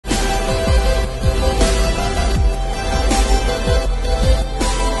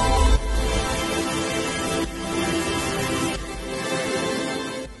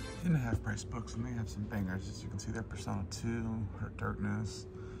bangers. As you can see there, Persona 2, Heart Darkness,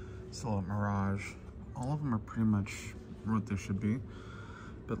 Silhouette Mirage. All of them are pretty much what they should be.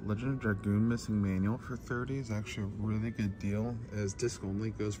 But Legend of Dragoon Missing Manual for 30 is actually a really good deal, as disc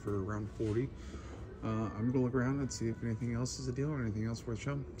only goes for around 40. I'm gonna look around and see if anything else is a deal or anything else worth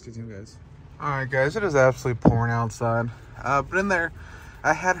showing. Stay tuned, guys. Alright guys, it is absolutely pouring outside. But in there,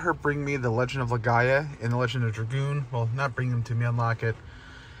 I had her bring me the Legend of Legaia and the Legend of Dragoon. Well, not bring them to me, unlock it.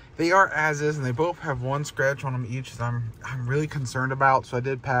 They are as is, and they both have one scratch on them each that I'm really concerned about, so I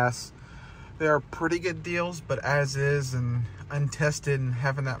did pass. They are pretty good deals, but as is and untested and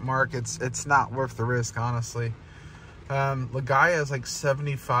having that mark, it's not worth the risk, honestly. Legaia is like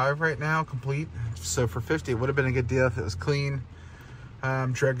 75 right now, complete. So for 50, it would have been a good deal if it was clean.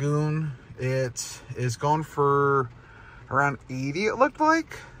 Dragoon, it is going for around 80, it looked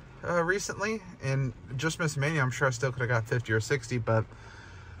like, recently. And just Miss Mania, I'm sure I still could have got 50 or 60, but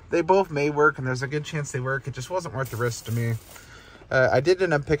they both may work, and there's a good chance they work. It just wasn't worth the risk to me. I did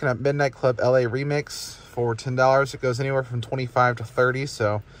end up picking up Midnight Club LA Remix for $10. It goes anywhere from 25 to 30,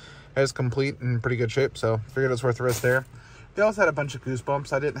 so it's complete and in pretty good shape, so figured it was worth the risk there. They also had a bunch of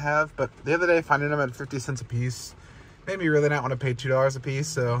Goosebumps I didn't have, but the other day finding them at 50 cents a piece made me really not want to pay $2 a piece,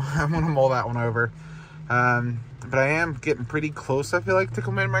 so I'm going to mull that one over. But I am getting pretty close, I feel like, to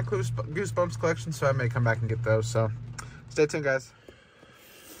completing my Goosebumps collection, so I may come back and get those, so stay tuned, guys.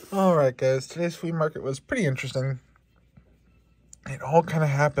 Alright, guys, today's flea market was pretty interesting. It all kind of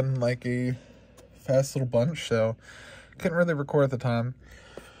happened like a fast little bunch, so couldn't really record at the time.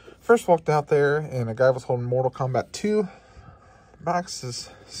 First walked out there, and a guy was holding Mortal Kombat 2. Box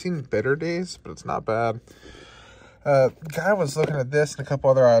has seen better days, but it's not bad. The guy was looking at this and a couple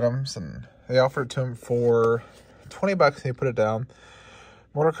other items, and they offered it to him for 20 bucks, and he put it down.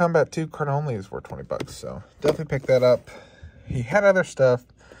 Mortal Kombat 2 card only is worth 20 bucks, so definitely picked that up. He had other stuff.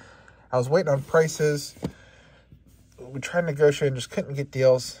 I was waiting on prices. We tried to negotiate and just couldn't get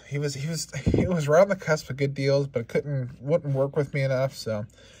deals. He was right on the cusp of good deals, but wouldn't work with me enough, so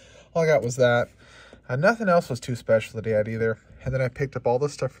all I got was that. Nothing else was too special that he had either. And then I picked up all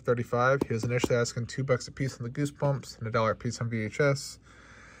this stuff for 35. He was initially asking $2 a piece on the Goosebumps and $1 a piece on VHS.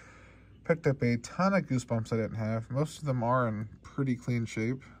 Picked up a ton of Goosebumps I didn't have. Most of them are in pretty clean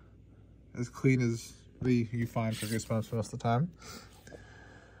shape. As clean as you find for Goosebumps most of the time.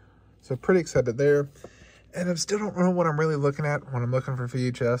 So pretty excited there. And I still don't know what I'm really looking at when I'm looking for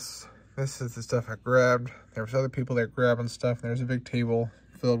VHS. This is the stuff I grabbed. There was other people there grabbing stuff. And there's a big table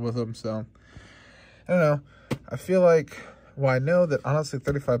filled with them. So, I don't know. I feel like, well, I know that honestly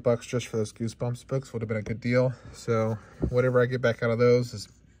 35 bucks just for those Goosebumps books would have been a good deal. So, whatever I get back out of those is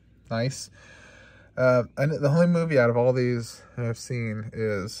nice. And the only movie out of all these that I've seen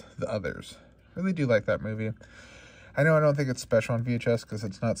is The Others. I really do like that movie. I know I don't think it's special on VHS because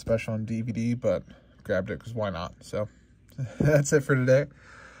it's not special on DVD, but grabbed it because why not? So that's it for today.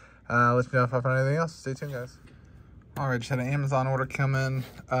 Let me know if I find anything else. Stay tuned, guys. Alright, just had an Amazon order come in.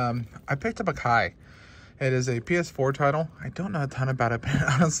 I picked up a Kai. It is a PS4 title. I don't know a ton about it, but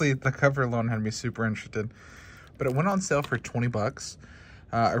honestly, the cover alone had me super interested. But it went on sale for 20 bucks.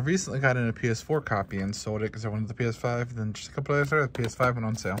 I recently got in a PS4 copy and sold it because I wanted the PS5. Then just a couple days later, the PS5 went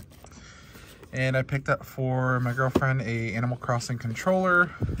on sale. And I picked up for my girlfriend a Animal Crossing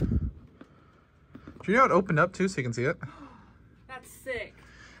controller. Do you know it opened up too so you can see it? That's sick.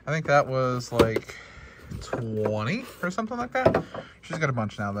 I think that was like 20 or something like that. She's got a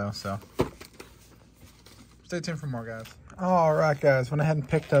bunch now though, so stay tuned for more, guys. All right, guys, went ahead and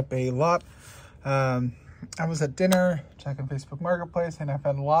picked up a lot. I was at dinner, checking Facebook Marketplace, and I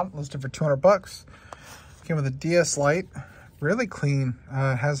found a lot listed for 200 bucks. Came with a DS Lite, really clean.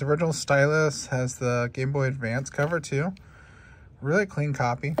 Has the original stylus, has the Game Boy Advance cover too. Really clean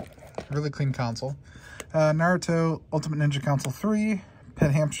copy, really clean console. Naruto Ultimate Ninja Council 3,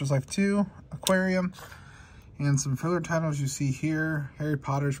 Pet Hamster's Life 2, Aquarium, and some further titles you see here. Harry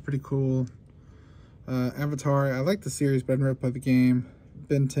Potter's pretty cool. Avatar, I like the series, but I've never played the game.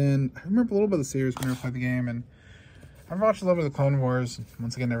 Ben 10, I remember a little bit of the series, but never played the game. And I've watched a little bit of the Clone Wars,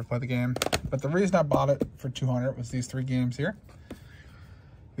 once again, never played the game. But the reason I bought it for 200 was these 3 games here.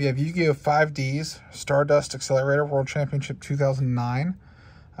 We have Yu-Gi-Oh! 5Ds, Stardust Accelerator World Championship 2009.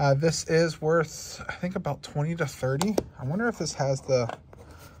 This is worth, I think, about 20 to 30. I wonder if this has the...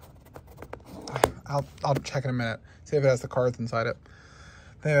 I'll check in a minute. See if it has the cards inside it.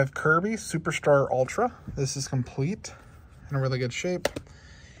 They have Kirby Superstar Ultra. This is complete. In a really good shape.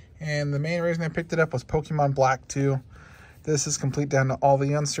 And the main reason I picked it up was Pokemon Black 2. This is complete down to all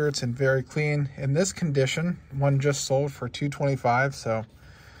the inserts and very clean. In this condition, one just sold for $225, so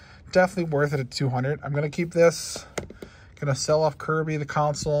definitely worth it at $200. I'm going to keep this Gonna sell off Kirby, the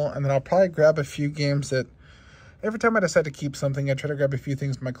console, and then I'll probably grab a few games that every time I decide to keep something, I try to grab a few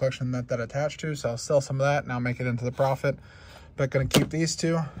things in my collection that attach to. So I'll sell some of that and I'll make it into the profit. But gonna keep these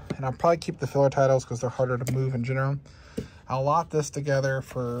two, and I'll probably keep the filler titles because they're harder to move in general. I'll lot this together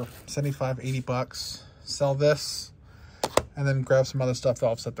for 75, 80 bucks. Sell this, and then grab some other stuff to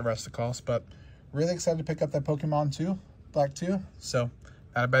offset the rest of the cost. But really excited to pick up that Pokemon 2, Black 2. So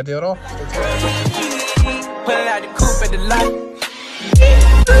not a bad deal at all. Stay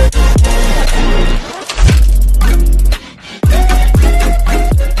tuned.